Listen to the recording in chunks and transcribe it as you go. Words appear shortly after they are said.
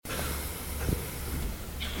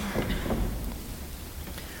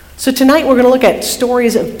So tonight we're going to look at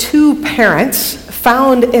stories of two parents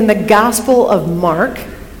found in the Gospel of Mark.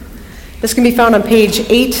 This can be found on page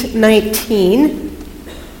 819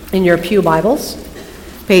 in your pew Bibles.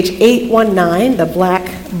 Page 819, the black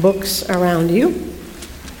books around you.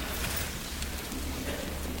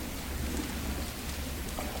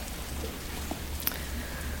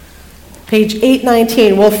 Page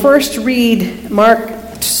 819. We'll first read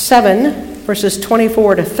Mark 7, verses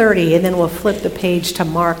 24 to 30, and then we'll flip the page to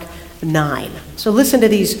Mark 9. So listen to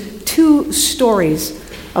these two stories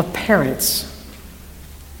of parents.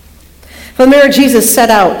 From there, Jesus set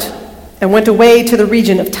out and went away to the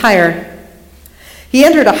region of Tyre. He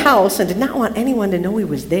entered a house and did not want anyone to know he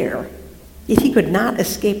was there, yet he could not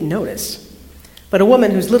escape notice. But a woman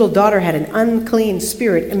whose little daughter had an unclean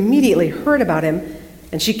spirit immediately heard about him,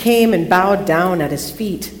 and she came and bowed down at his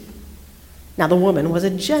feet. Now the woman was a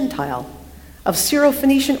Gentile of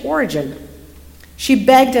Syrophoenician origin. She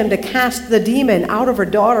begged him to cast the demon out of her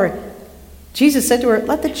daughter. Jesus said to her,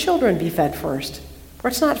 "Let the children be fed first, for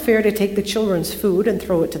it's not fair to take the children's food and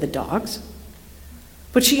throw it to the dogs."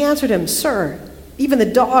 But she answered him, "Sir, even the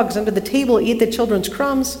dogs under the table eat the children's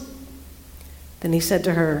crumbs." Then he said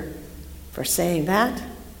to her, "For saying that,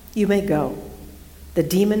 you may go. The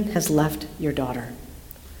demon has left your daughter."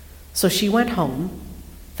 So she went home,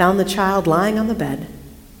 found the child lying on the bed,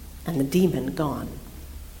 and the demon gone.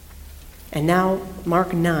 And now,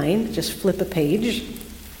 Mark 9, just flip a page.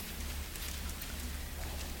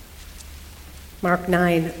 Mark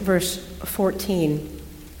 9, verse 14.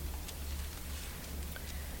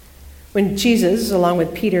 When Jesus, along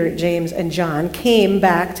with Peter, James, and John, came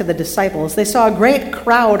back to the disciples, they saw a great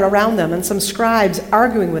crowd around them and some scribes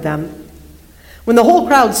arguing with them. When the whole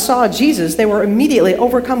crowd saw Jesus, they were immediately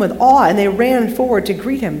overcome with awe, and they ran forward to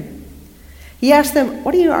greet him. He asked them,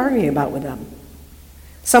 "What are you arguing about with them?"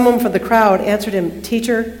 Someone from the crowd answered him,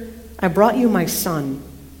 "Teacher, I brought you my son.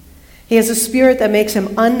 He has a spirit that makes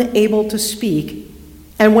him unable to speak,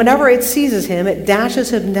 and whenever it seizes him, it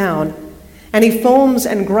dashes him down, and he foams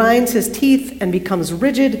and grinds his teeth and becomes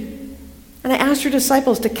rigid. And I asked your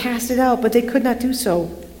disciples to cast it out, but they could not do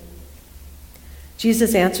so."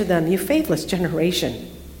 Jesus answered them, "You faithless generation,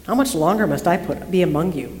 how much longer must I be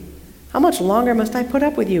among you? How much longer must I put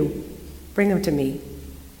up with you? Bring him to me."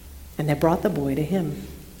 And they brought the boy to him.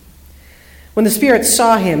 When the spirit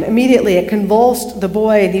saw him, immediately it convulsed the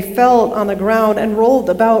boy, and he fell on the ground and rolled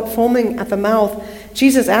about, foaming at the mouth.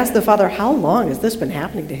 Jesus asked the father, "How long has this been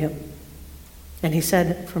happening to him?" And he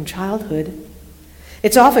said, "From childhood.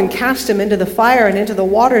 It's often cast him into the fire and into the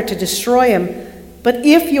water to destroy him. But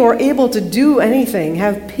if you are able to do anything,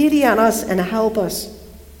 have pity on us and help us."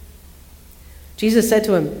 Jesus said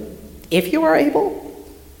to him, "If you are able,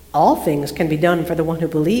 all things can be done for the one who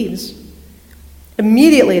believes."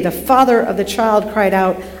 Immediately the father of the child cried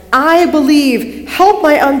out, "I believe, help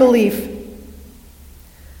my unbelief."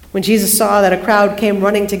 When Jesus saw that a crowd came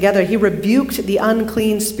running together, he rebuked the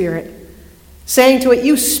unclean spirit, saying to it,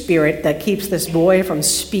 "You spirit that keeps this boy from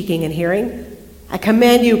speaking and hearing, I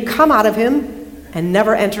command you, come out of him and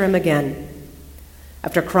never enter him again."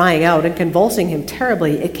 After crying out and convulsing him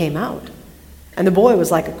terribly, it came out, and the boy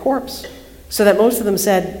was like a corpse, so that most of them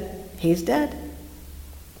said, "He's dead."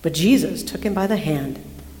 But Jesus took him by the hand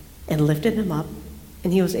and lifted him up,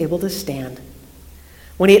 and he was able to stand.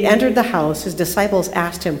 When he had entered the house, his disciples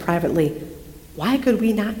asked him privately, "Why could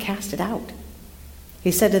we not cast it out?" He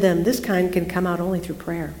said to them, "This kind can come out only through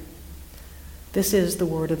prayer." This is the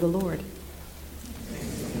word of the Lord.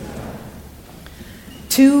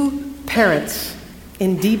 Two parents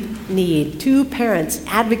in deep need, two parents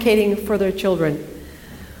advocating for their children.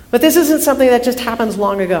 But this isn't something that just happens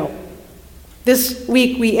long ago. This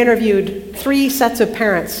week we interviewed 3 sets of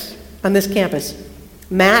parents on this campus.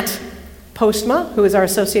 Matt Postma, who is our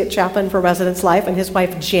associate chaplain for Residence Life, and his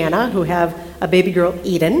wife Jana, who have a baby girl,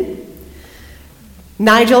 Eden.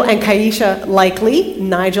 Nigel and Kaisha Likely.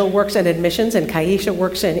 Nigel works in admissions and Kaisha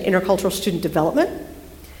works in intercultural student development.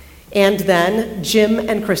 And then Jim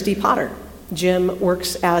and Christy Potter. Jim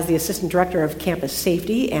works as the assistant director of campus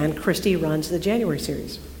safety, and Christy runs the January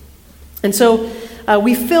series. And so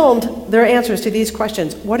we filmed their answers to these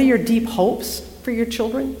questions. What are your deep hopes for your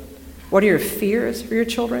children? What are your fears for your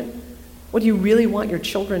children? What do you really want your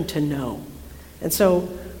children to know? And so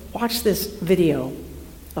watch this video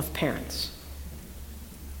of parents.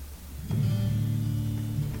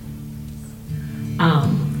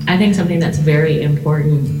 I think something that's very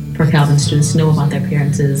important for Calvin students to know about their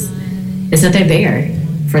parents is that they're there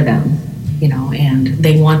for them, and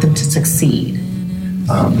they want them to succeed.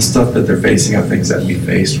 The stuff that they're facing are things that we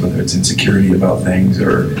faced, whether it's insecurity about things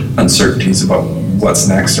or uncertainties about what's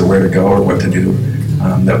next or where to go or what to do.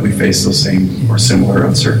 that we face those same or similar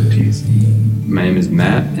uncertainties. My name is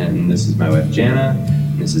Matt, and this is my wife Jana,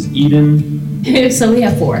 and this is Eden. So we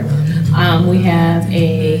have four. We have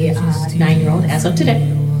a 9-year-old as of today,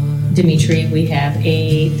 Dimitri. We have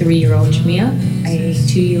a 3-year-old Jamia, a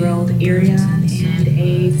 2-year-old Arion, and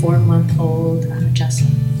a 4-month-old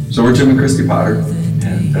Jocelyn. So we're Jim and Christy Potter,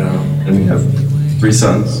 and we have 3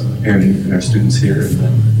 sons, Aaron and our students here, and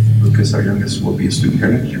then Lucas, our youngest, will be a student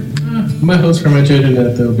here next year. My hopes for my children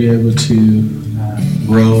that they'll be able to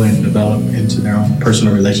grow and develop into their own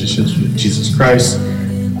personal relationships with Jesus Christ.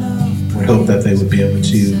 We hope that they would be able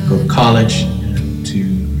to go to college and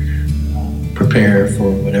to prepare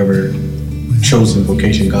for whatever chosen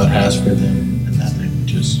vocation God has for them, and that they would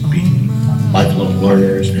just be lifelong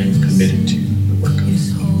learners and committed to the work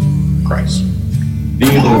of Christ.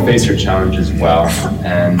 Being able to face her challenges well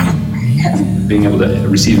and being able to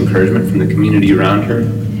receive encouragement from the community around her,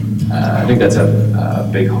 I think that's a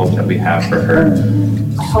big hope that we have for her.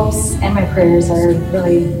 My hopes and my prayers are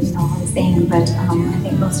really, all the same, but I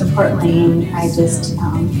think most importantly, I just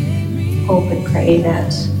hope and pray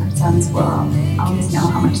that our sons will always know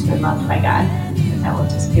how much they're loved by God. That will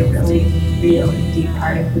just be a really real and deep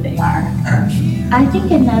part of who they are. I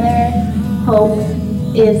think another hope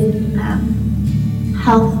is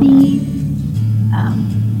healthy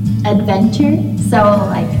adventure, so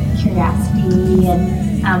like curiosity and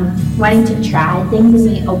wanting to try things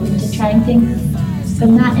and be open to trying things, but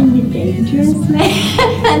not in the dangerous way,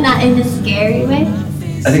 not in the scary way.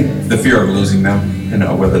 I think the fear of losing them,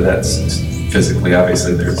 whether that's physically,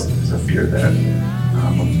 obviously there's a fear that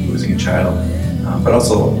of losing a child, but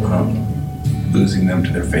also losing them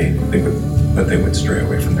to their faith, that they would stray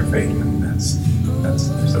away from their faith, and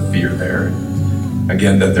there's a fear there.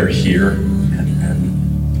 Again, that they're here,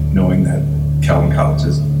 and knowing that Calvin College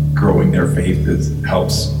is growing their faith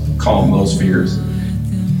helps calm those fears.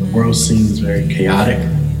 The world seems very chaotic,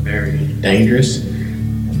 very dangerous,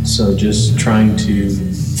 and so just trying to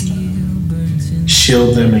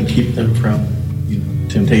shield them and keep them from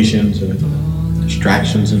temptations or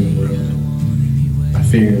distractions in the world. My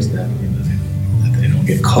fear is that that they don't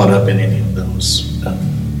get caught up in any of those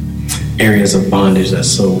areas of bondage that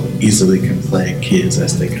so easily can plague kids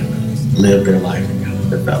as they kind of live their life and kind of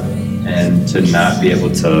develop. And to not be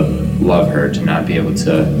able to love her, to not be able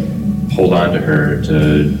to hold on to her,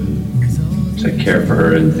 to care for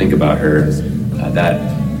her and think about her,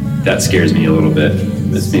 that scares me a little bit.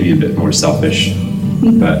 It's maybe a bit more selfish,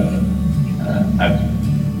 but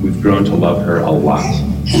we've grown to love her a lot,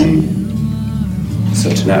 and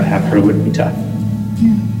so to not have her would be tough.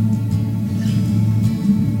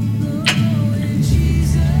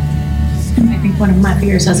 I think one of my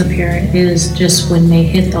fears as a parent is just when they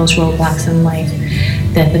hit those roadblocks in life,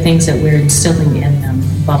 that the things that we're instilling in them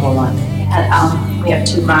bubble up. We have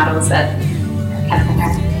 2 mottos that are kind of in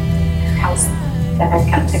our house that I've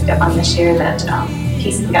kind of picked up on this year, that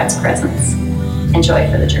peace in God's presence and joy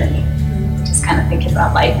for the journey. Just kind of thinking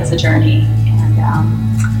about life as a journey, and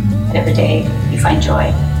that every day you find joy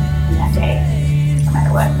in that day, no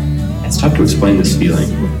matter what. It's tough to explain this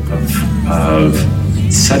feeling of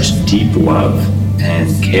such deep love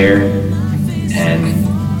and care and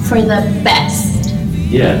For the best.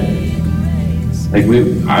 yeah, like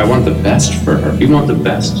I want the best for her. We want the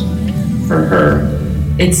best for her.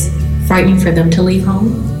 It's frightening for them to leave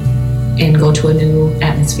home and go to a new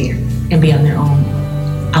atmosphere and be on their own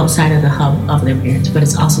outside of the hub of their parents, but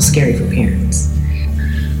it's also scary for parents.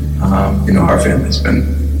 Our family's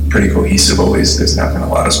been pretty cohesive always. There's not been a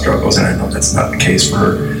lot of struggles, and I know that's not the case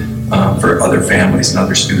for other families and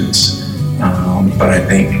other students. But I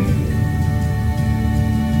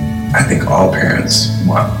think all parents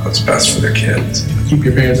want what's best for their kids. Keep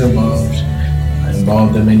your parents involved.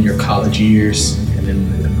 Involve them in your college years and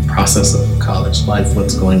in the process of college life,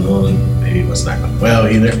 what's going on, maybe what's not going well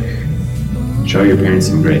either. Show your parents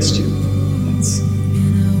some grace too. It's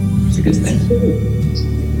a good thing.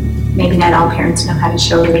 Maybe not all parents know how to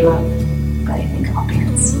show their love, but I think all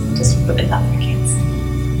parents just really love their kids.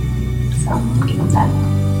 So give them that.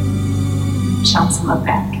 Show them some love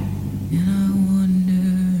back.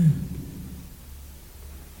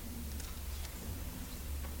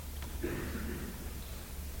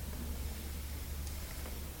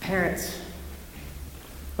 Parents,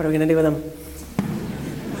 what are we going to do with them?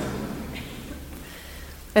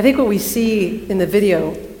 I think what we see in the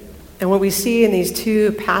video and what we see in these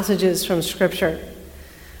 2 passages from Scripture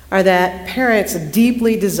are that parents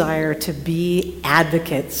deeply desire to be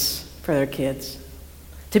advocates for their kids.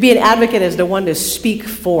 To be an advocate is the one to speak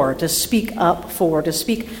for, to speak up for, to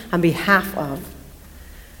speak on behalf of,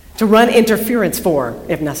 to run interference for,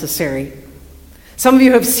 if necessary. Some of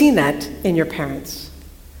you have seen that in your parents.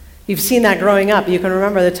 You've seen that growing up. You can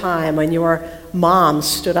remember the time when your mom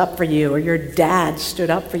stood up for you or your dad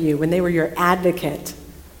stood up for you, when they were your advocate,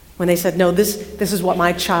 when they said, no, this is what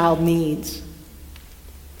my child needs.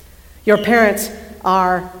 Your parents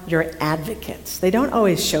are your advocates. They don't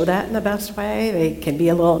always show that in the best way. They can be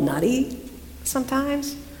a little nutty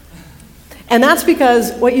sometimes. And that's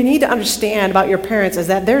because what you need to understand about your parents is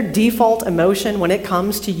that their default emotion when it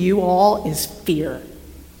comes to you all is fear.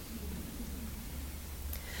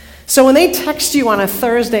 So when they text you on a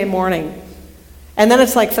Thursday morning, and then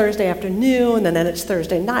it's like Thursday afternoon, and then it's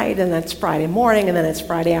Thursday night, and then it's Friday morning, and then it's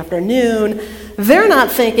Friday afternoon, they're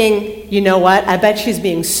not thinking, you know what, I bet she's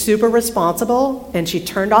being super responsible, and she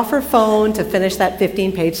turned off her phone to finish that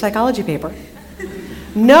 15-page psychology paper.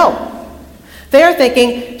 No. They're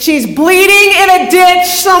thinking, she's bleeding in a ditch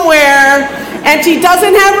somewhere, and she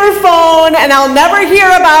doesn't have her phone, and I'll never hear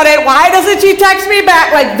about it. Why doesn't she text me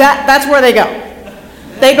back? Like that's where they go.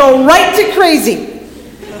 They go right to crazy.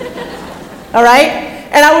 All right?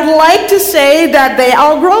 And I would like to say that they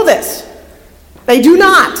outgrow this. They do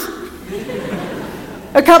not.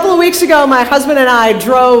 A couple of weeks ago, my husband and I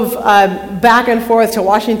drove back and forth to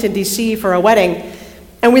Washington, D.C. for a wedding,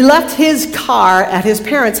 and we left his car at his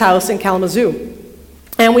parents' house in Kalamazoo.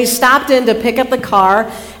 And we stopped in to pick up the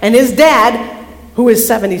car, and his dad, who is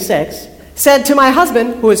 76, said to my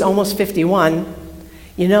husband, who is almost 51,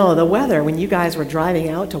 you know, the weather when you guys were driving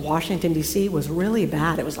out to Washington, D.C. was really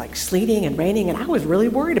bad. It was like sleeting and raining, and I was really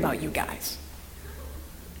worried about you guys.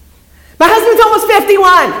 My husband's almost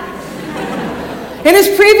 51. In his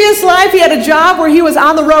previous life, he had a job where he was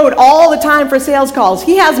on the road all the time for sales calls.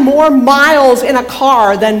 He has more miles in a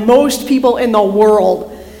car than most people in the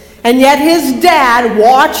world. And yet his dad,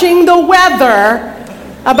 watching the weather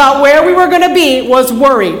about where we were going to be, was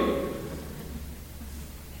worried.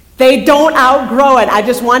 They don't outgrow it. I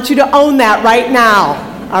just want you to own that right now,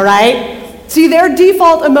 all right? See, their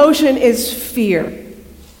default emotion is fear.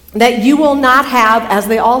 That you will not have, as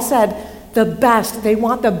they all said, the best. They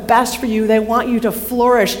want the best for you. They want you to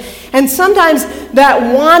flourish. And sometimes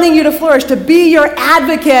that wanting you to flourish, to be your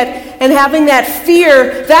advocate and having that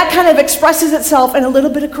fear, that kind of expresses itself in a little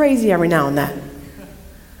bit of crazy every now and then.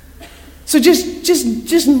 So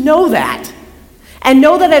just know that. And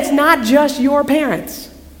know that it's not just your parents.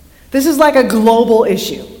 This is like a global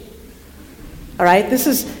issue. All right? This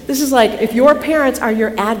is like if your parents are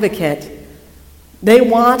your advocate, they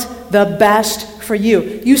want the best for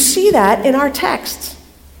you. You see that in our texts.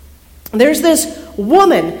 There's this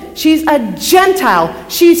woman. She's a Gentile.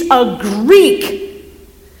 She's a Greek.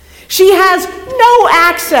 She has no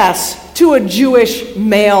access to a Jewish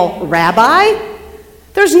male rabbi.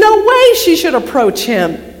 There's no way she should approach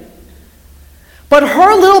him. But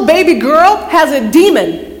her little baby girl has a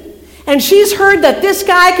demon. And she's heard that this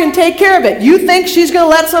guy can take care of it. You think she's going to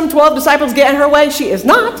let some 12 disciples get in her way? She is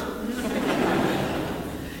not.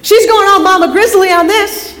 She's going on Mama Grizzly on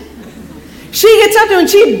this. She gets up to him and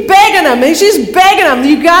she's begging him. And she's begging him.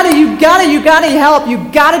 You gotta help.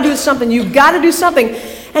 You gotta do something. You gotta do something.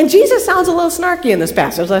 And Jesus sounds a little snarky in this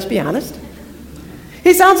passage, let's be honest.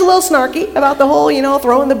 He sounds a little snarky about the whole,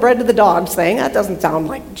 throwing the bread to the dogs thing. That doesn't sound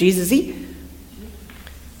like Jesus-y.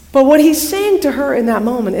 But what he's saying to her in that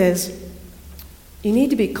moment is, you need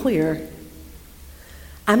to be clear,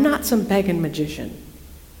 I'm not some begging magician.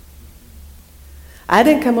 I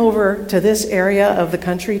didn't come over to this area of the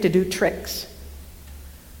country to do tricks.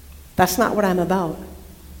 That's not what I'm about.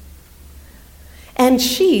 And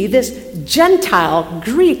she, this Gentile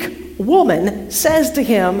Greek woman, says to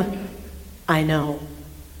him, I know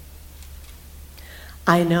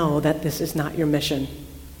that this is not your mission.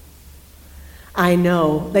 I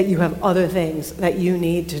know that you have other things that you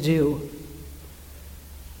need to do.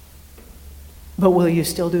 But will you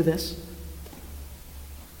still do this?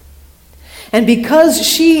 And because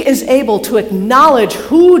she is able to acknowledge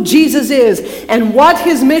who Jesus is and what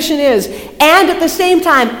his mission is, and at the same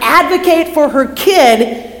time advocate for her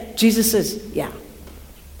kid, Jesus says, yeah,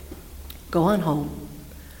 go on home.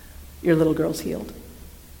 Your little girl's healed.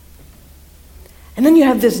 And then you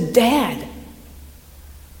have this dad.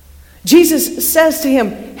 Jesus says to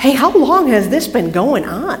him, hey, how long has this been going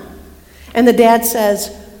on? And the dad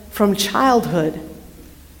says, from childhood,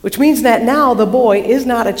 which means that now the boy is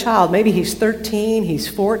not a child. Maybe he's 13, he's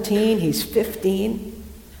 14, he's 15.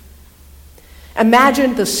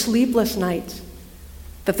 Imagine the sleepless nights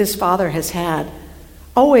that this father has had,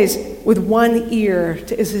 always with one ear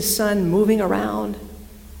to, is his son moving around?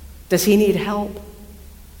 Does he need help?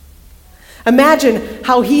 Imagine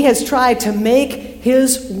how he has tried to make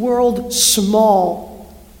his world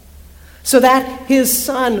small so that his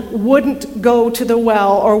son wouldn't go to the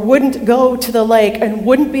well or wouldn't go to the lake and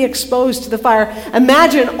wouldn't be exposed to the fire.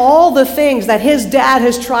 Imagine all the things that his dad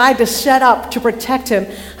has tried to set up to protect him.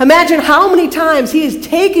 Imagine how many times he is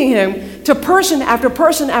taking him to person after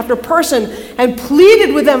person after person and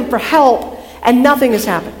pleaded with them for help, and nothing has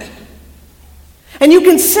happened. And you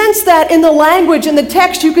can sense that in the language, in the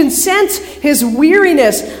text. You can sense his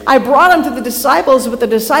weariness. I brought him to the disciples, but the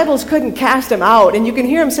disciples couldn't cast him out. And you can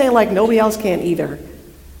hear him saying, like, nobody else can either.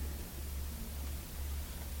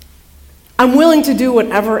 I'm willing to do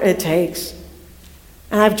whatever it takes.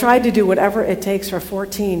 And I've tried to do whatever it takes for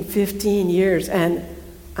 14, 15 years, and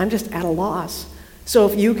I'm just at a loss. So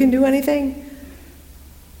if you can do anything,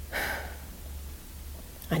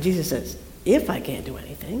 and Jesus says, if I can't do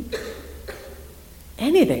anything,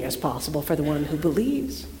 anything is possible for the one who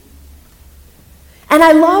believes. And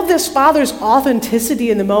I love this father's authenticity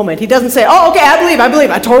in the moment. He doesn't say, oh, okay, I believe,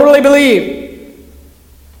 I totally believe.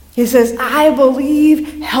 He says, I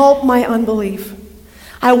believe, help my unbelief.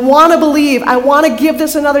 I want to believe, I want to give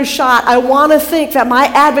this another shot. I want to think that my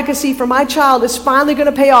advocacy for my child is finally going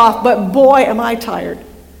to pay off, but boy, am I tired.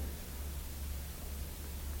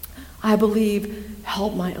 I believe,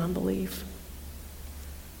 help my unbelief.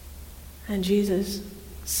 And Jesus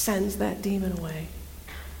sends that demon away.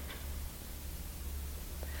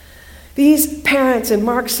 These parents in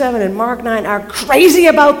Mark 7 and Mark 9 are crazy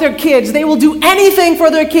about their kids. They will do anything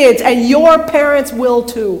for their kids, and your parents will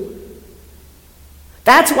too.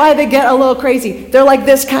 That's why they get a little crazy. They're like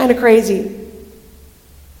this kind of crazy.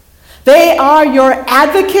 They are your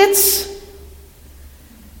advocates,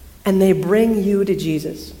 and they bring you to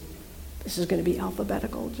Jesus. This is going to be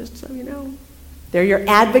alphabetical, just so you know. They're your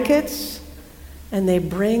advocates, and they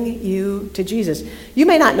bring you to Jesus. You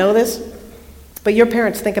may not know this, but your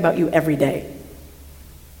parents think about you every day.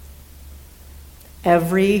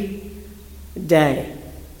 Every day.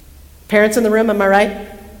 Parents in the room, am I right?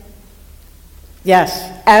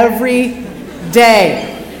 Yes, every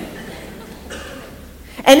day.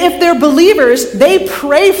 And if they're believers, they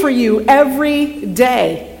pray for you every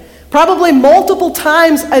day. Probably multiple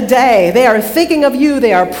times a day. They are thinking of you.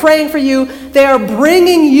 They are praying for you. They are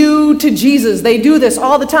bringing you to Jesus. They do this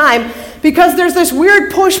all the time because there's this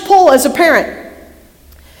weird push-pull as a parent.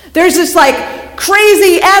 There's this like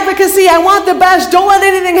crazy advocacy. I want the best. Don't let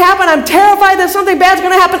anything happen. I'm terrified that something bad's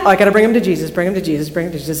going to happen. Oh, I got to bring him to Jesus. Bring him to Jesus. Bring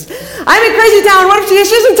him to Jesus. I'm in crazy town. What if she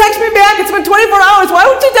doesn't text me back? It's been 24 hours. Why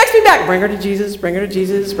won't she text me back? Bring her to Jesus. Bring her to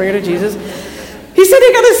Jesus. Bring her to Jesus. He said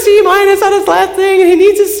he got a C- on his last thing, and he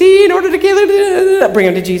needs a C in order to get it. Bring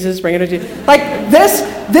him to Jesus. Bring him to Jesus. Like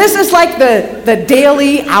this is like the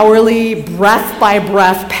daily, hourly, breath by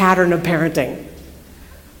breath pattern of parenting.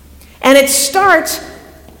 And it starts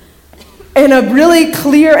in a really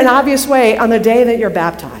clear and obvious way on the day that you're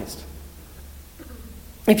baptized.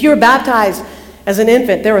 If you were baptized as an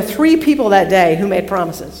infant, there were 3 people that day who made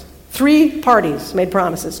promises. 3 parties made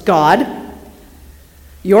promises. God,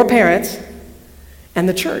 your parents, and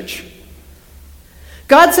the church.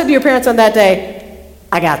 God said to your parents on that day,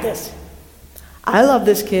 I got this. I love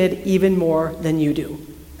this kid even more than you do.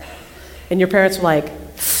 And your parents were like,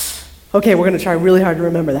 okay, we're going to try really hard to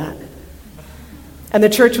remember that. And the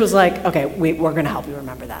church was like, okay, we're going to help you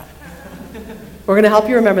remember that. We're going to help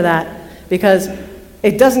you remember that because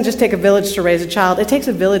it doesn't just take a village to raise a child. It takes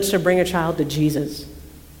a village to bring a child to Jesus.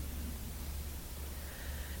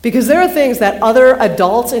 Because there are things that other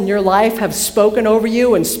adults in your life have spoken over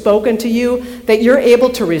you and spoken to you that you're able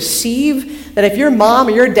to receive, that if your mom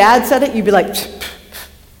or your dad said it, you'd be like,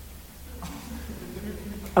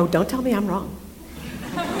 oh, don't tell me I'm wrong.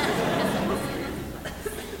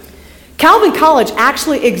 Calvin College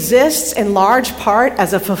actually exists in large part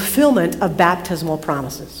as a fulfillment of baptismal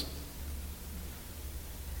promises.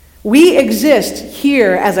 We exist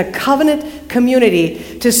here as a covenant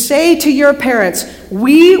community to say to your parents,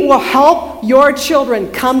 we will help your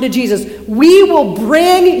children come to Jesus. We will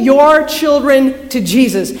bring your children to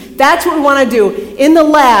Jesus. That's what we want to do in the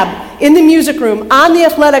lab, in the music room, on the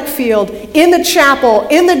athletic field, in the chapel,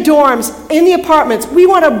 in the dorms, in the apartments. We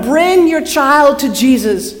want to bring your child to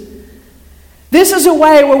Jesus. This is a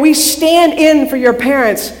way where we stand in for your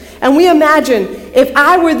parents. And we imagine, if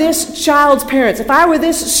I were this child's parents, if I were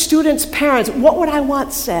this student's parents, what would I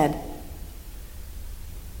want said?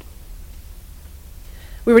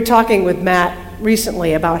 We were talking with Matt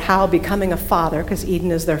recently about how becoming a father, because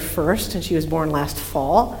Eden is their first and she was born last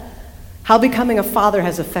fall, how becoming a father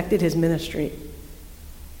has affected his ministry.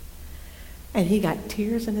 And he got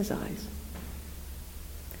tears in his eyes.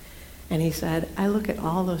 And he said, I look at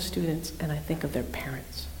all those students and I think of their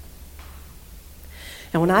parents.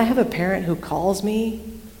 And when I have a parent who calls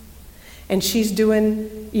me and she's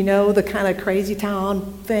doing, the kind of crazy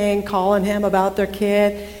town thing, calling him about their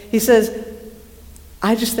kid. He says,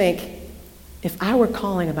 I just think, if I were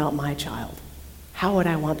calling about my child, how would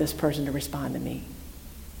I want this person to respond to me?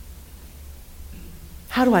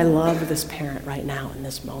 How do I love this parent right now in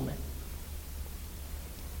this moment?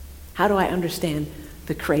 How do I understand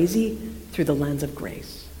the crazy through the lens of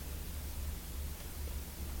grace?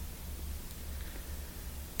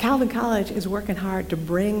 Calvin College is working hard to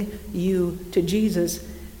bring you to Jesus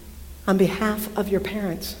on behalf of your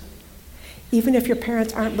parents, even if your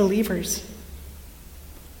parents aren't believers.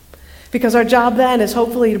 Because our job then is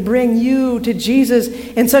hopefully to bring you to Jesus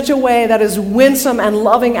in such a way that is winsome and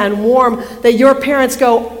loving and warm that your parents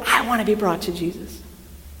go, I want to be brought to Jesus.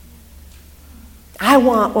 I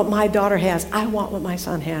want what my daughter has. I want what my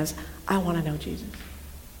son has. I want to know Jesus.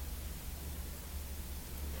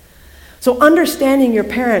 So understanding your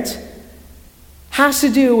parents has to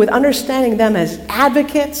do with understanding them as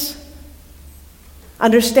advocates,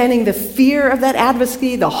 understanding the fear of that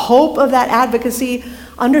advocacy, the hope of that advocacy,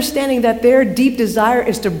 understanding that their deep desire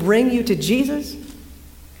is to bring you to Jesus.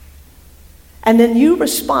 And then you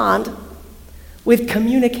respond with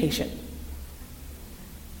communication.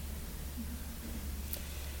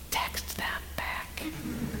 Text them back.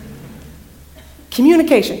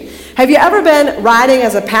 Communication. Have you ever been riding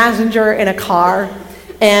as a passenger in a car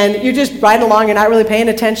and you're just riding along, you're not really paying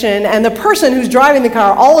attention, and the person who's driving the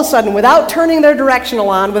car all of a sudden, without turning their directional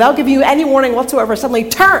on, without giving you any warning whatsoever, suddenly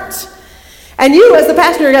turns? And you, as the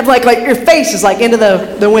passenger, have like your face is like into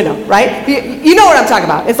the window, right? You know what I'm talking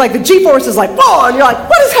about. It's like the G-force is like, whoa, and you're like,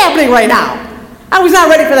 what is happening right now? I was not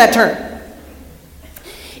ready for that turn.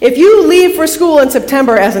 If you leave for school in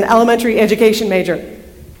September as an elementary education major,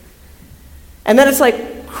 and then it's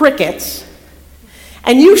like crickets,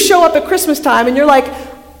 and you show up at Christmas time and you're like,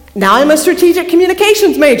 now I'm a strategic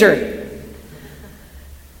communications major.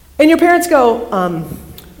 And your parents go,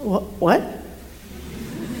 what?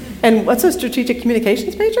 And what's a strategic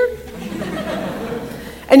communications major?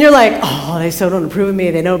 And you're like, oh, they so don't approve of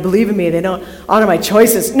me, they don't believe in me, they don't honor my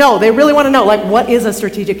choices. No, they really want to know, like, what is a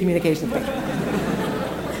strategic communications major?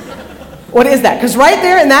 What is that? Because right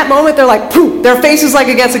there in that moment, they're like, poof, their face is like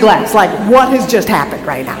against a glass. Like, what has just happened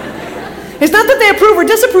right now? It's not that they approve or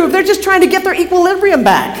disapprove, they're just trying to get their equilibrium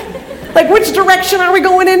back. Like, which direction are we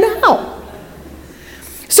going in now?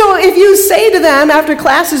 So if you say to them after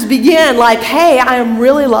classes begin, like, hey, I am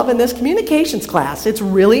really loving this communications class. It's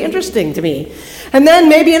really interesting to me. And then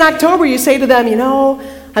maybe in October you say to them,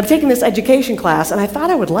 I'm taking this education class and I thought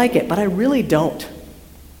I would like it, but I really don't.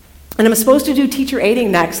 And I'm supposed to do teacher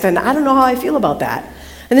aiding next, and I don't know how I feel about that.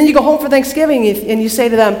 And then you go home for Thanksgiving and you say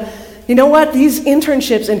to them, you know what, these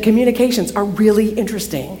internships and communications are really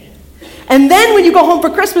interesting. And then when you go home for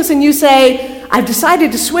Christmas and you say, I've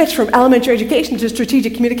decided to switch from elementary education to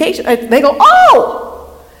strategic communication, they go,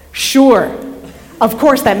 oh, sure. Of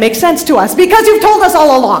course that makes sense to us because you've told us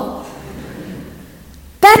all along.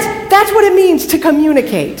 That's what it means to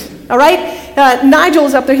communicate, all right? Nigel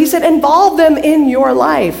is up there. He said, involve them in your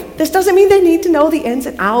life. This doesn't mean they need to know the ins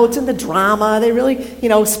and outs and the drama. They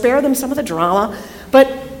really, spare them some of the drama.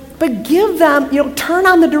 But give them, turn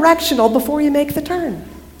on the directional before you make the turn.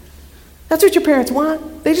 That's what your parents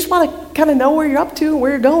want. They just want to kind of know where you're up to and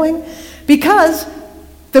where you're going. Because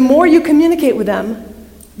the more you communicate with them,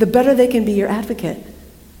 the better they can be your advocate.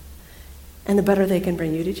 And the better they can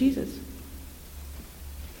bring you to Jesus.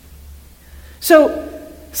 So,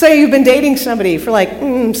 say you've been dating somebody for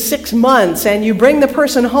like 6 months and you bring the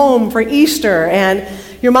person home for Easter and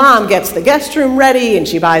your mom gets the guest room ready and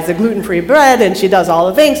she buys the gluten-free bread and she does all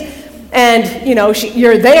the things. And,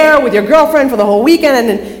 you're there with your girlfriend for the whole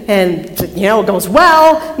weekend and it goes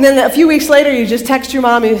well. And then a few weeks later, you just text your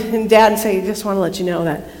mom and dad and say, just want to let you know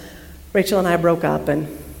that Rachel and I broke up. And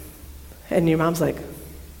your mom's like,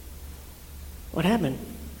 what happened?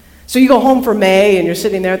 So you go home for May and you're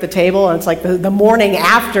sitting there at the table and it's like the morning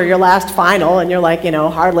after your last final and you're like,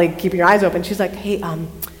 hardly keeping your eyes open. She's like, hey,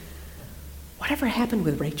 whatever happened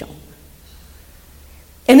with Rachel?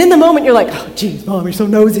 And in the moment, you're like, oh, geez, Mom, you're so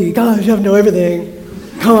nosy. Gosh, you have to know everything.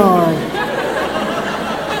 Come on.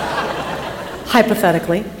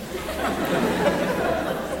 Hypothetically.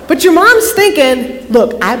 But your mom's thinking,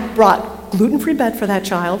 look, I brought gluten-free bread for that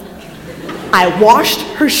child. I washed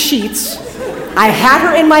her sheets. I had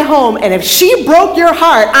her in my home, and if she broke your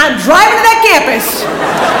heart, I'm driving to that campus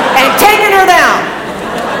and taking her down.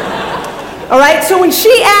 All right? So when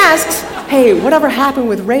she asks, hey, whatever happened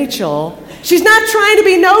with Rachel, she's not trying to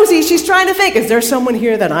be nosy. She's trying to think, is there someone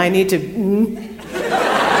here that I need to...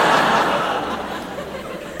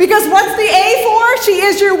 Because what's the A for? She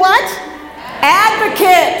is your what?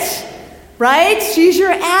 Advocate. right? She's your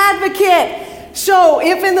advocate. So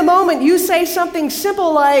if in the moment you say something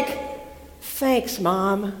simple like, thanks,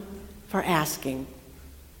 Mom, for asking.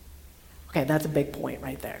 Okay, that's a big point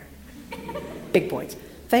right there. Big points.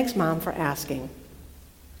 Thanks, Mom, for asking.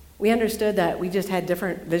 We understood that we just had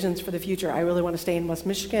different visions for the future. I really want to stay in West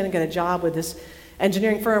Michigan and get a job with this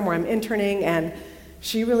engineering firm where I'm interning, and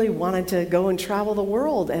she really wanted to go and travel the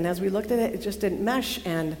world. And as we looked at it, it just didn't mesh,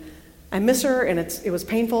 and I miss her, and it was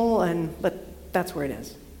painful, but that's where it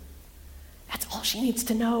is. That's all she needs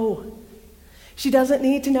to know. She doesn't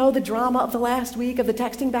need to know the drama of the last week of the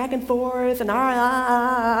texting back and forth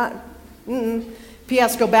and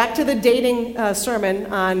P.S. Go back to the dating sermon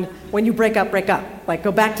on when you break up. Like,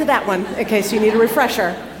 go back to that one in case you need a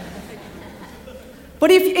refresher.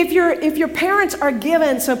 But if your parents are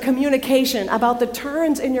given some communication about the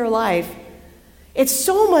turns in your life, it's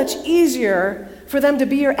so much easier for them to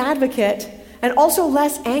be your advocate and also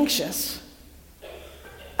less anxious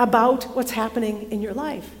about what's happening in your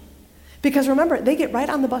life. Because remember, they get right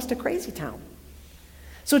on the bus to Crazy Town.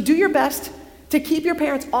 So do your best to keep your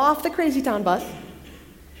parents off the Crazy Town bus.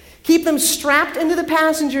 Keep them strapped into the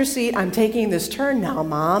passenger seat. I'm taking this turn now,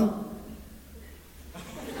 Mom.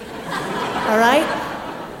 All right?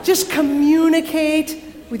 Just communicate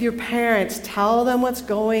with your parents. Tell them what's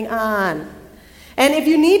going on. And if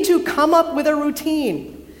you need to, come up with a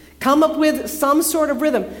routine. Come up with some sort of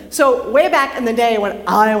rhythm. So way back in the day when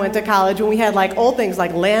I went to college, when we had like old things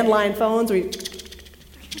like landline phones,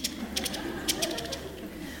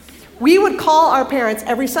 we would call our parents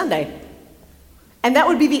every Sunday. And that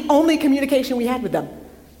would be the only communication we had with them.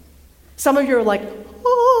 Some of you are like,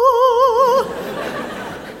 oh,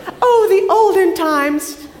 the olden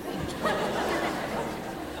times.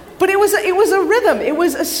 But it was a rhythm. It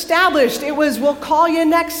was established. It was, we'll call you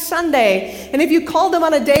next Sunday. And if you called them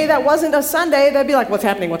on a day that wasn't a Sunday, they'd be like, what's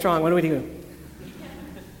happening? What's wrong? What do we do?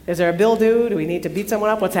 Is there a bill due? Do we need to beat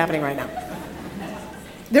someone up? What's happening right now?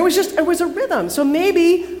 It was a rhythm. So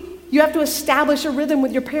maybe you have to establish a rhythm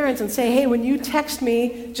with your parents and say, hey, when you text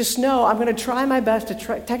me, just know I'm going to try my best to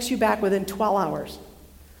text you back within 12 hours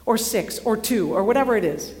or 6 or 2 or whatever it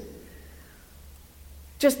is.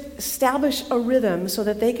 Just establish a rhythm so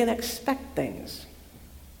that they can expect things.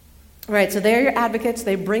 All right, so they're your advocates.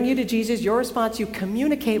 They bring you to Jesus. Your response, you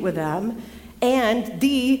communicate with them. And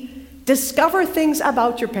D, discover things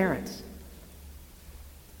about your parents.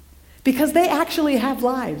 Because they actually have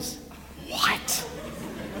lives. What?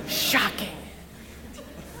 Shocking.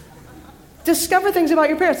 Discover things about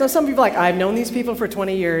your parents. Now, some people are like, I've known these people for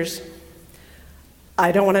 20 years.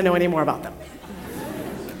 I don't want to know any more about them.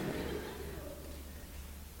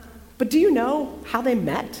 But do you know how they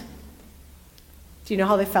met? Do you know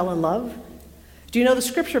how they fell in love? Do you know the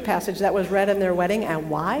scripture passage that was read in their wedding and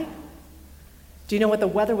why? Do you know what the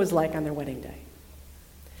weather was like on their wedding day?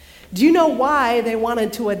 Do you know why they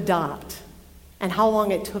wanted to adopt and how long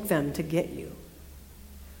it took them to get you?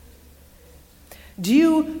 Do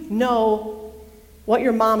you know what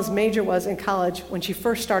your mom's major was in college when she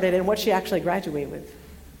first started and what she actually graduated with?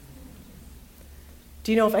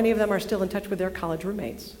 Do you know if any of them are still in touch with their college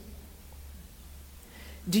roommates?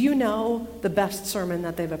 Do you know the best sermon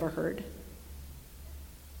that they've ever heard?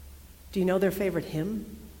 Do you know their favorite hymn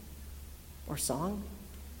or song?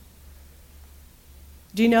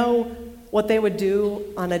 Do you know what they would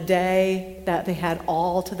do on a day that they had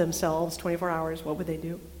all to themselves, 24 hours? What would they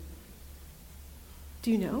do?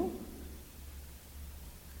 Do you know?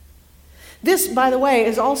 This, by the way,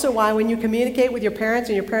 is also why when you communicate with your parents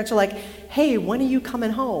and your parents are like, hey, when are you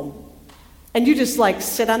coming home? And you just like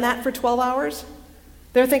sit on that for 12 hours.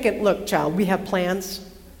 They're thinking, look, child, we have plans.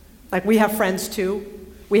 Like, we have friends too.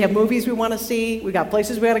 We have movies we want to see. We got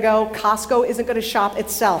places we got to go. Costco isn't going to shop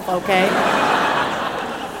itself, okay?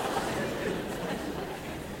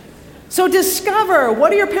 So discover, what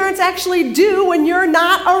do your parents actually do when you're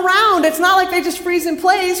not around? It's not like they just freeze in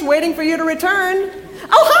place waiting for you to return.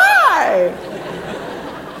 Oh, hi!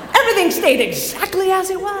 Everything stayed exactly as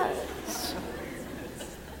it was.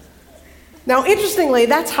 Now, interestingly,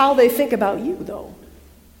 that's how they think about you, though.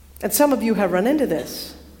 And some of you have run into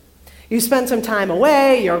this. You spend some time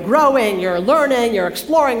away, you're growing, you're learning, you're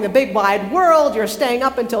exploring the big wide world, you're staying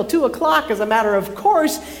up until 2 o'clock as a matter of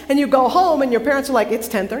course, and you go home and your parents are like, it's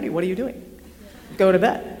 10:30, what are you doing? Go to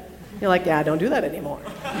bed. You're like, yeah, don't do that anymore.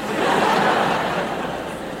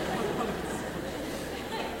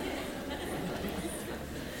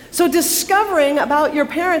 So discovering about your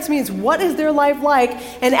parents means what is their life like,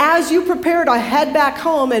 and as you prepare to head back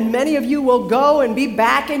home, and many of you will go and be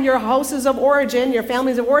back in your houses of origin, your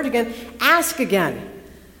families of origin, ask again.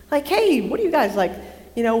 Like, hey, what do you guys like?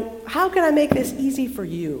 You know, how can I make this easy for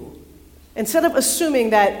you? Instead of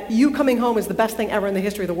assuming that you coming home is the best thing ever in the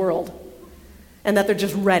history of the world and that they're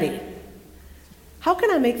just ready, how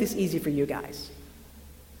can I make this easy for you guys?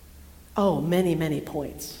 Oh, many, many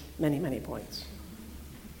points. Many, many points.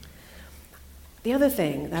 The other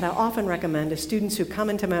thing that I often recommend to students who come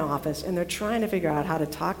into my office and they're trying to figure out how to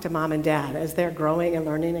talk to mom and dad as they're growing and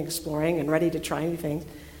learning and exploring and ready to try new things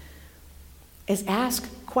is ask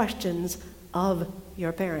questions of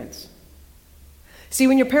your parents. See,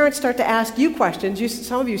 when your parents start to ask you questions,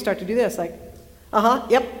 some of you start to do this, like,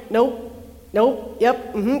 yep, no,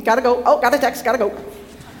 yep, gotta go, oh, got a text, gotta go.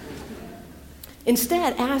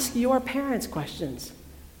 Instead, ask your parents questions.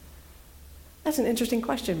 That's an interesting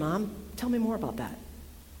question, Mom. Tell me more about that.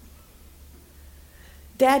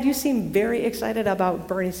 Dad, you seem very excited about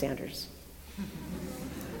Bernie Sanders.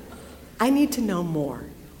 I need to know more.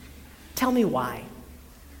 Tell me why.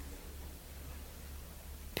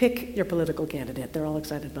 Pick your political candidate. They're all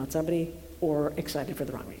excited about somebody or excited for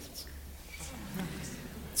the wrong reasons.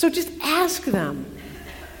 So just ask them.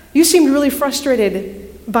 You seemed really frustrated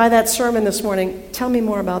by that sermon this morning. Tell me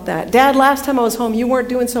more about that. Dad, last time I was home, you weren't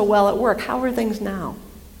doing so well at work. How are things now?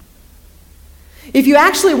 If you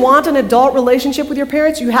actually want an adult relationship with your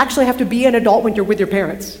parents, you actually have to be an adult when you're with your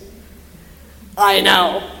parents. I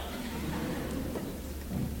know.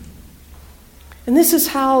 And this is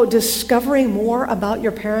how discovering more about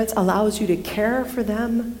your parents allows you to care for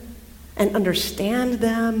them and understand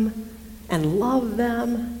them and love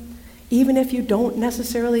them, even if you don't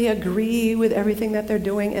necessarily agree with everything that they're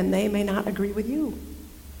doing and they may not agree with you.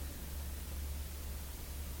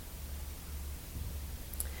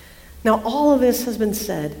 Now, all of this has been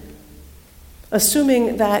said,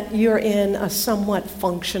 assuming that you're in a somewhat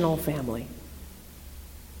functional family.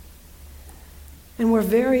 And we're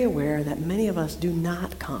very aware that many of us do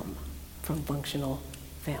not come from functional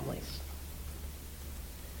families.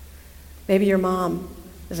 Maybe your mom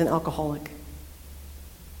is an alcoholic.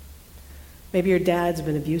 Maybe your dad's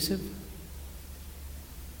been abusive.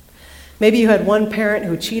 Maybe you had one parent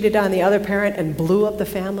who cheated on the other parent and blew up the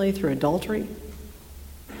family through adultery.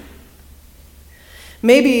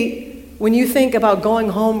 Maybe when you think about going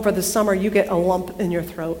home for the summer, you get a lump in your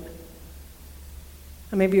throat.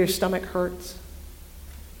 Or maybe your stomach hurts.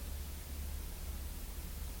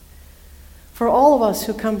 For all of us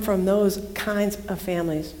who come from those kinds of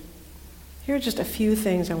families, here are just a few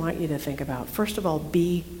things I want you to think about. First of all,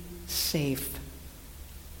 be safe.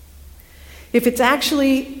 If it's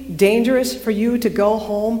actually dangerous for you to go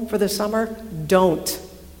home for the summer, don't.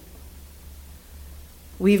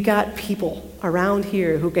 We've got people around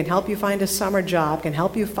here who can help you find a summer job, can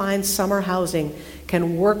help you find summer housing,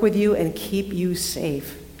 can work with you and keep you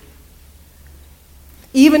safe.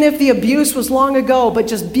 Even if the abuse was long ago, but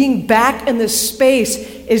just being back in this space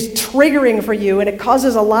is triggering for you and it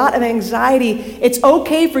causes a lot of anxiety, it's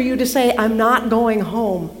okay for you to say, I'm not going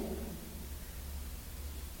home.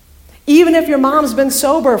 Even if your mom's been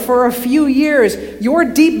sober for a few years, your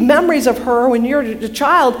deep memories of her when you're a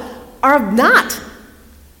child are not.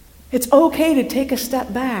 It's okay to take a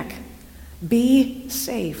step back. Be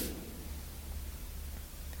safe.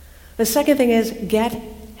 The second thing is get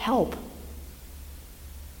help.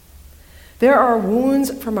 There are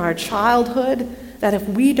wounds from our childhood that if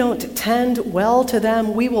we don't tend well to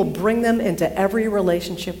them, we will bring them into every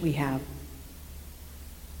relationship we have.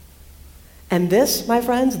 And this, my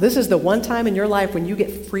friends, this is the one time in your life when you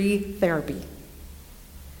get free therapy,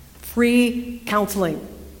 free counseling.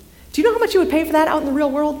 Do you know how much you would pay for that out in the real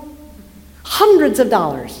world? Hundreds of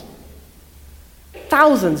dollars.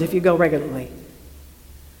 Thousands if you go regularly.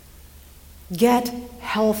 Get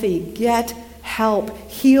healthy. Get help.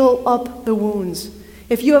 Heal up the wounds.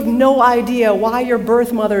 If you have no idea why your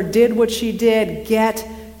birth mother did what she did, get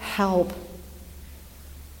help.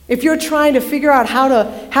 If you're trying to figure out how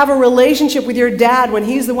to have a relationship with your dad when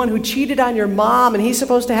he's the one who cheated on your mom and he's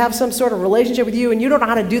supposed to have some sort of relationship with you and you don't know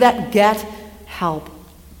how to do that, get help.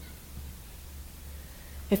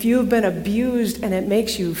 If you've been abused and it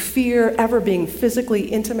makes you fear ever being physically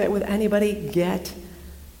intimate with anybody, get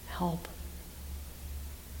help.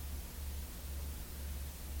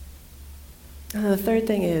 And the third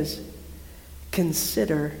thing is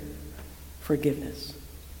consider forgiveness.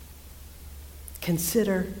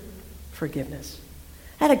 Consider forgiveness.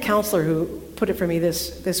 I had a counselor who put it for me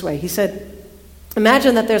this way. He said,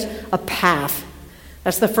 imagine that there's a path.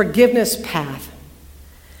 That's the forgiveness path.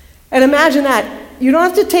 And imagine that you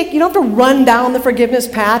don't have to run down the forgiveness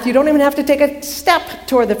path. You don't even have to take a step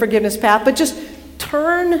toward the forgiveness path, but just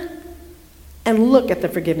turn and look at the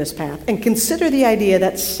forgiveness path and consider the idea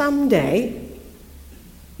that someday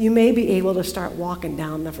you may be able to start walking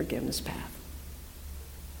down the forgiveness path.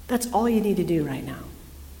 That's all you need to do right now.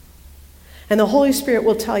 And the Holy Spirit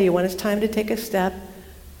will tell you when it's time to take a step,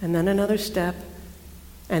 and then another step,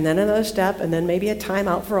 and then another step, and then maybe a time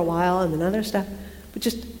out for a while, and another step. But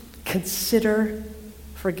just consider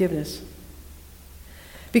forgiveness.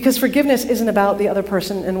 Because forgiveness isn't about the other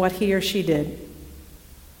person and what he or she did.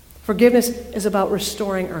 Forgiveness is about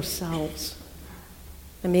restoring ourselves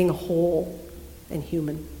and being whole and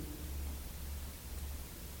human.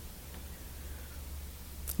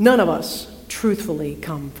 None of us, truthfully,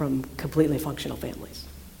 come from completely functional families.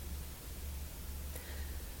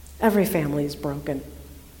 Every family is broken.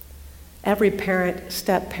 Every parent,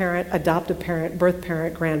 step-parent, adoptive parent, birth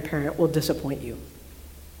parent, grandparent will disappoint you.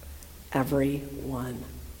 Every one.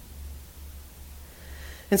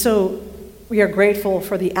 And so we are grateful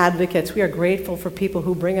for the advocates. We are grateful for people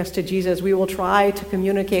who bring us to Jesus. We will try to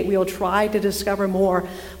communicate. We will try to discover more.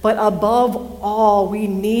 But above all, we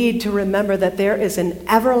need to remember that there is an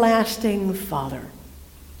everlasting Father.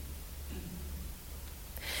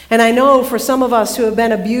 And I know for some of us who have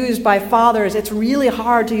been abused by fathers, it's really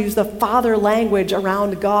hard to use the father language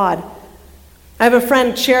around God. I have a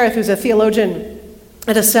friend, Cherith, who's a theologian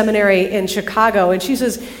at a seminary in Chicago, and she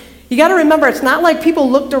says, you got to remember, it's not like people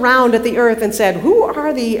looked around at the earth and said, who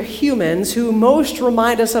are the humans who most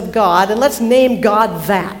remind us of God, and let's name God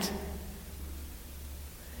that.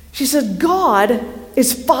 She said, God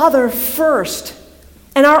is Father first.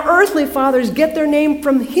 And our earthly fathers get their name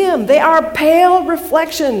from him. They are pale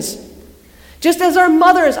reflections. Just as our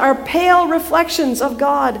mothers are pale reflections of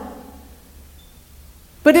God.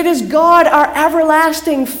 But it is God, our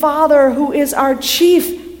everlasting Father, who is our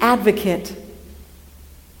chief advocate.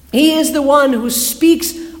 He is the one who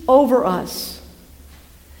speaks over us.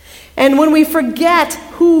 And when we forget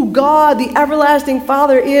who God, the everlasting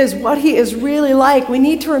Father, is, what he is really like, we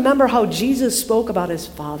need to remember how Jesus spoke about his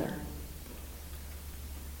Father.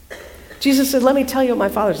 Jesus said, let me tell you what my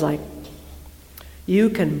Father's like.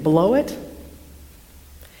 You can blow it.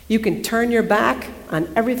 You can turn your back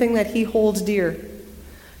on everything that he holds dear.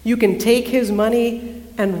 You can take his money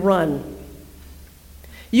and run.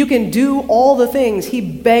 You can do all the things he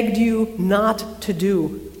begged you not to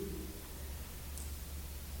do.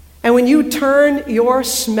 And when you turn your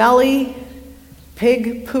smelly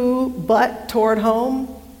pig poo butt toward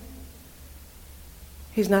home,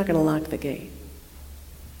 he's not going to lock the gate.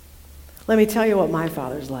 Let me tell you what my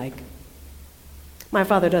Father's like. My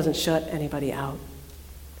Father doesn't shut anybody out.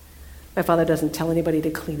 My Father doesn't tell anybody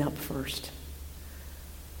to clean up first.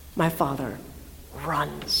 My Father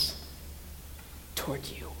runs toward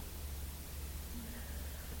you.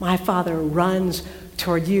 My Father runs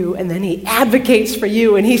toward you, and then he advocates for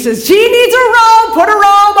you, and he says, she needs a robe, put a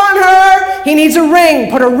robe on her. He needs a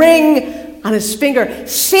ring, put a ring on his finger.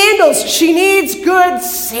 Sandals, she needs good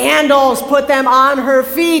sandals, put them on her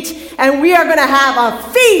feet, and we are going to have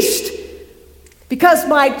a feast because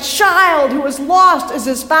my child who was lost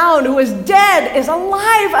is found, who is dead is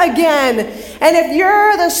alive again. And if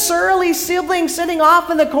you're the surly sibling sitting off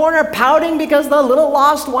in the corner pouting because the little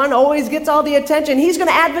lost one always gets all the attention, he's going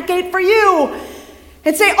to advocate for you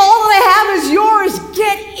and say, all that I have is yours.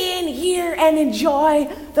 Get in here and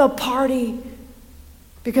enjoy the party.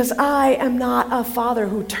 Because I am not a father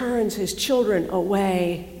who turns his children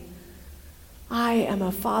away. I am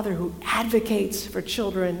a father who advocates for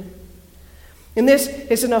children. And this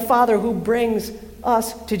isn't a father who brings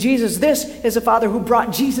us to Jesus. This is a father who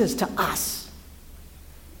brought Jesus to us.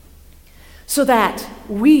 So that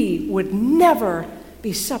we would never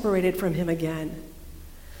be separated from him again.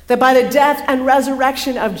 That by the death and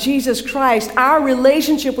resurrection of Jesus Christ, our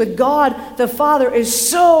relationship with God the Father is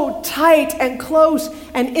so tight and close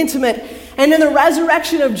and intimate. And in the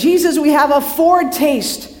resurrection of Jesus, we have a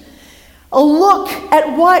foretaste, a look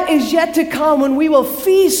at what is yet to come when we will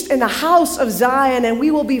feast in the house of Zion and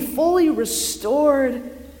we will be fully restored.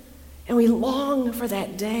 And we long for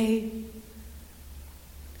that day.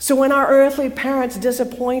 So when our earthly parents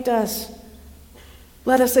disappoint us,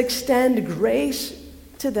 let us extend grace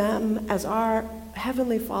to them as our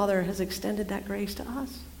Heavenly Father has extended that grace to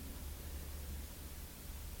us.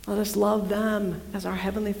 Let us love them as our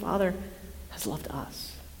Heavenly Father has loved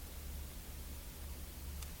us.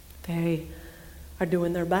 They are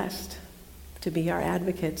doing their best to be our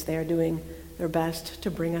advocates. They are doing their best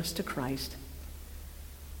to bring us to Christ.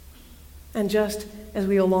 And just as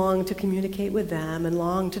we long to communicate with them and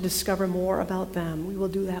long to discover more about them, we will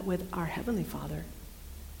do that with our Heavenly Father.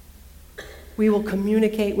 We will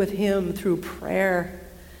communicate with him through prayer.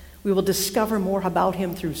 We will discover more about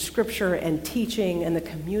him through scripture and teaching and the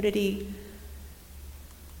community.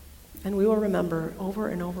 And we will remember over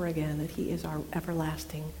and over again that he is our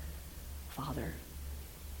everlasting Father.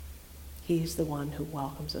 He's the one who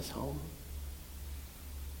welcomes us home.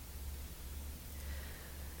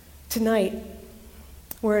 Tonight,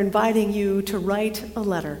 we're inviting you to write a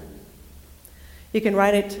letter. You can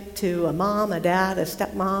write it to a mom, a dad, a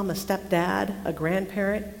stepmom, a stepdad, a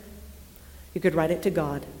grandparent. You could write it to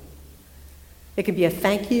God. It can be a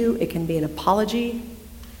thank you. It can be an apology.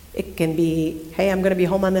 It can be, hey, I'm going to be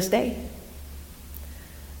home on this day.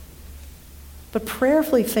 But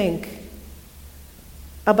prayerfully think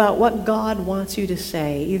about what God wants you to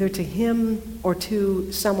say, either to him or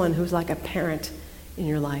to someone who's like a parent in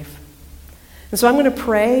your life. And so I'm going to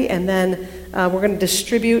pray, and then we're going to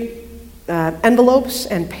distribute envelopes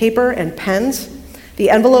and paper and pens. The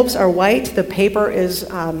envelopes are white. The paper is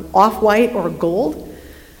off-white or gold.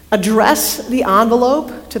 Address the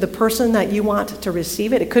envelope to the person that you want to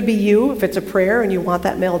receive it. It could be you if it's a prayer and you want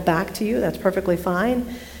that mailed back to you. That's perfectly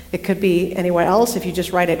fine. It could be anywhere else. If you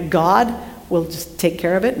just write it, God will just take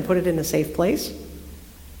care of it and put it in a safe place.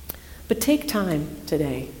 But take time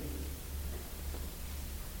today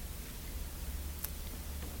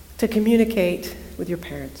to communicate with your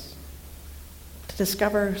parents, to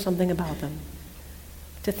discover something about them,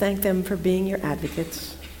 to thank them for being your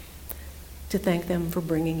advocates, to thank them for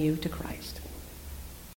bringing you to Christ.